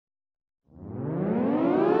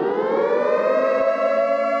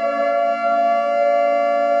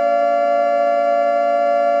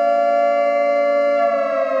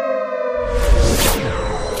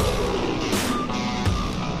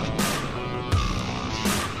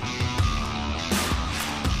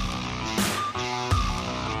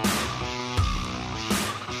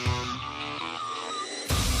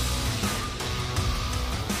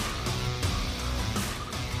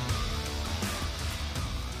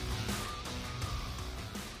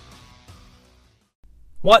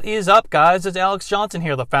What is up, guys? It's Alex Johnson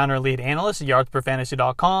here, the founder and lead analyst at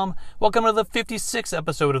yardsperfantasy.com. Welcome to the 56th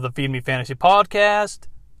episode of the Feed Me Fantasy podcast.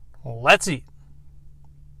 Let's eat.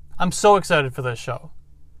 I'm so excited for this show.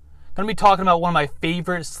 I'm going to be talking about one of my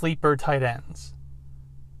favorite sleeper tight ends.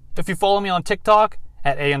 If you follow me on TikTok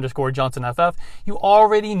at @A_JohnsonFF, you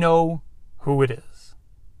already know who it is.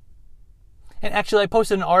 And actually, I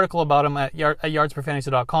posted an article about him at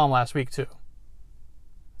yardsperfantasy.com last week too.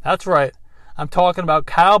 That's right. I'm talking about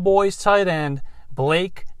Cowboys tight end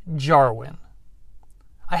Blake Jarwin.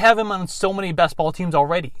 I have him on so many best ball teams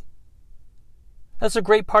already. That's a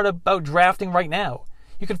great part about drafting right now.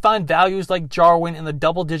 You can find values like Jarwin in the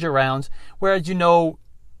double-digit rounds, whereas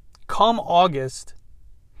come August,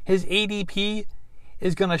 his ADP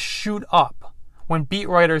is going to shoot up when beat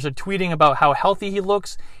writers are tweeting about how healthy he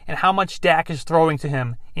looks and how much Dak is throwing to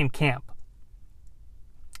him in camp.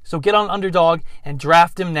 So get on Underdog and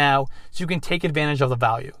draft him now so you can take advantage of the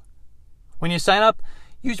value. When you sign up,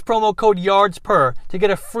 use promo code YARDSPER to get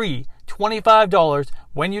a free $25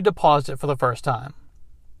 when you deposit for the first time.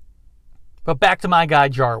 But back to my guy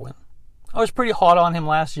Jarwin. I was pretty hot on him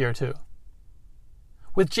last year too.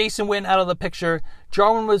 With Jason Witten out of the picture,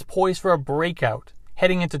 Jarwin was poised for a breakout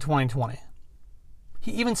heading into 2020.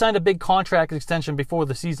 He even signed a big contract extension before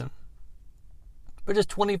the season. But just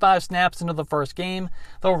 25 snaps into the first game,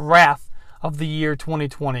 the wrath of the year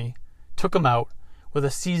 2020 took him out with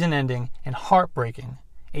a season-ending and heartbreaking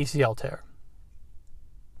ACL tear.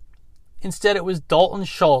 Instead, it was Dalton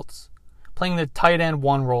Schultz playing the tight end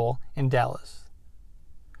 1 role in Dallas.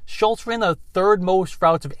 Schultz ran the third most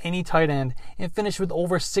routes of any tight end and finished with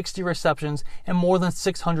over 60 receptions and more than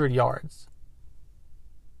 600 yards.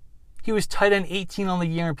 He was tight end 18 on the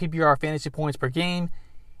year in PPR fantasy points per game,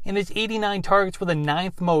 and his 89 targets were the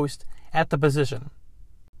 9th most at the position.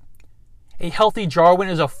 A healthy Jarwin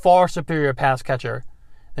is a far superior pass catcher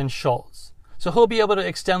than Schultz, so he'll be able to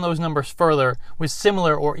extend those numbers further with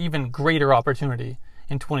similar or even greater opportunity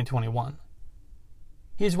in 2021.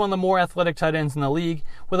 He's one of the more athletic tight ends in the league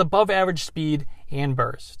with above average speed and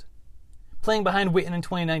burst. Playing behind Witten in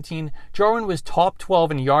 2019, Jarwin was top 12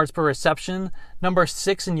 in yards per reception, number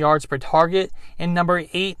 6 in yards per target, and number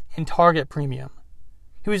 8 in target premium.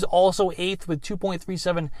 He was also 8th with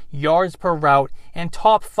 2.37 yards per route and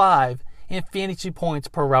top 5 in fantasy points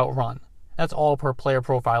per route run. That's all per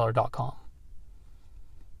playerprofiler.com.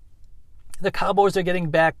 The Cowboys are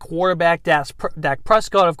getting back quarterback Dak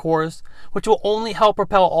Prescott, of course, which will only help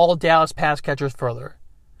propel all Dallas pass catchers further.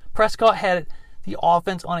 Prescott had the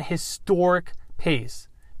offense on a historic pace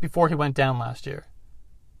before he went down last year.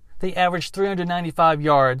 They averaged 395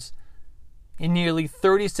 yards and nearly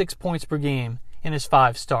 36 points per game in his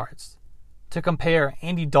 5 starts. To compare,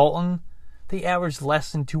 Andy Dalton, they averaged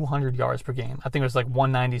less than 200 yards per game. I think it was like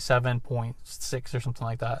 197.6 or something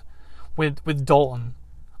like that with Dalton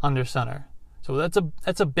under center. So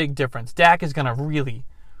that's a big difference. Dak is going to really,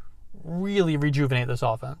 really rejuvenate this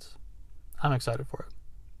offense. I'm excited for it.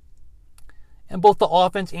 And both the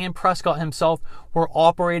offense and Prescott himself were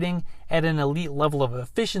operating at an elite level of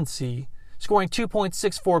efficiency, scoring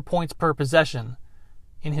 2.64 points per possession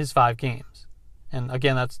in his 5 games. And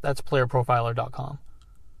again, that's playerprofiler.com.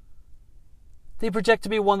 They project to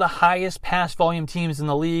be one of the highest pass volume teams in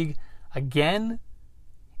the league again,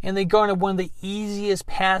 and they garnered one of the easiest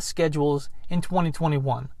pass schedules in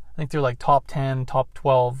 2021. I think they're like top 10, top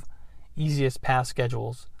 12 easiest pass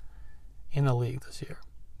schedules in the league this year.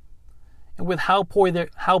 And with how poor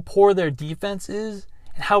their defense is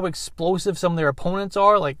and how explosive some of their opponents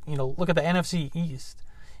are, look at the NFC East.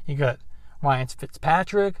 You got Ryan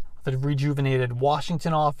Fitzpatrick, the rejuvenated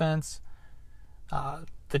Washington offense.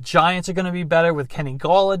 The Giants are going to be better with Kenny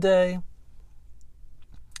Golladay.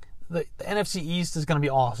 The NFC East is going to be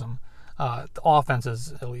awesome. The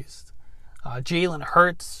offenses, at least. Jalen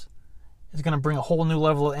Hurts is going to bring a whole new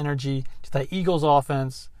level of energy to that Eagles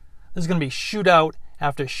offense. There's going to be shootout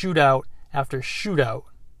after shootout after shootout.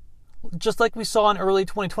 Just like we saw in early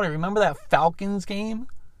 2020. Remember that Falcons game?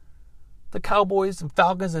 The Cowboys and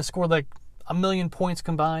Falcons that scored like 1 million points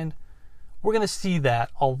combined. We're going to see that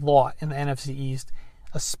a lot in the NFC East,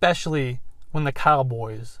 especially when the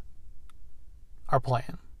Cowboys are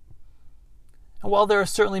playing. And while there are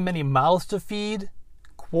certainly many mouths to feed,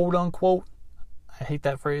 quote unquote, I hate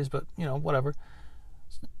that phrase, but whatever.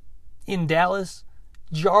 In Dallas,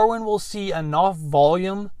 Jarwin will see enough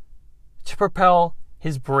volume to propel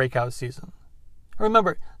his breakout season.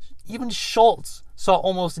 Remember, even Schultz saw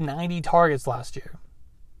almost 90 targets last year.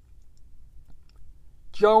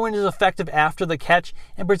 Jarwin is effective after the catch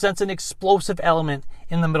and presents an explosive element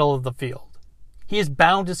in the middle of the field. He is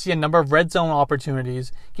bound to see a number of red zone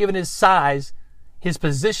opportunities given his size his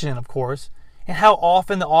position, of course, and how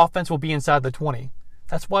often the offense will be inside the 20.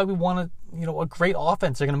 That's why we want a great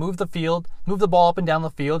offense. They're going to move the ball up and down the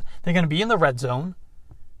field. They're going to be in the red zone.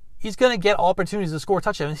 He's going to get opportunities to score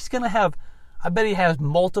touchdowns. He's going to have, I bet he has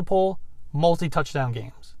multi-touchdown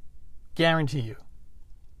games. Guarantee you.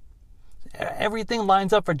 Everything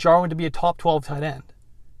lines up for Jarwin to be a top 12 tight end.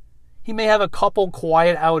 He may have a couple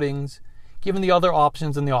quiet outings given the other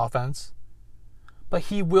options in the offense, but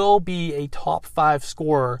he will be a top 5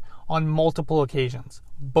 scorer on multiple occasions.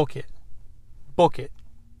 Book it. Book it.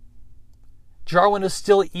 Jarwin is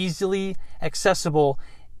still easily accessible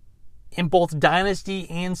in both dynasty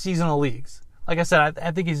and seasonal leagues. Like I said,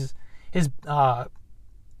 I think his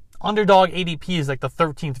underdog ADP is like the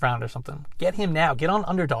 13th round or something. Get him now. Get on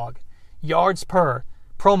underdog. Yards per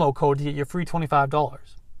promo code to get your free $25.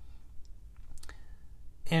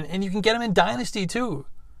 And you can get him in dynasty too.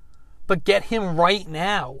 But get him right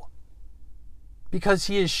now, because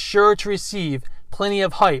he is sure to receive plenty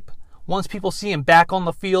of hype once people see him back on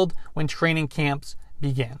the field when training camps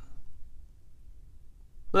begin.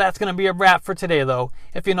 That's going to be a wrap for today, though.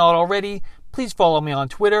 If you're not already, please follow me on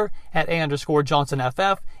Twitter at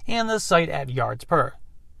 @A_JohnsonFF and the site at YardsPer.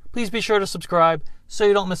 Please be sure to subscribe so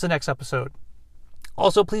you don't miss the next episode.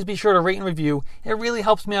 Also, please be sure to rate and review. It really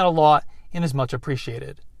helps me out a lot and is much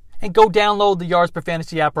appreciated. And go download the Yards Per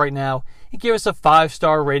Fantasy app right now and give us a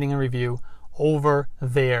 5-star rating and review over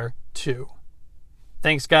there too.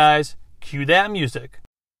 Thanks, guys. Cue that music.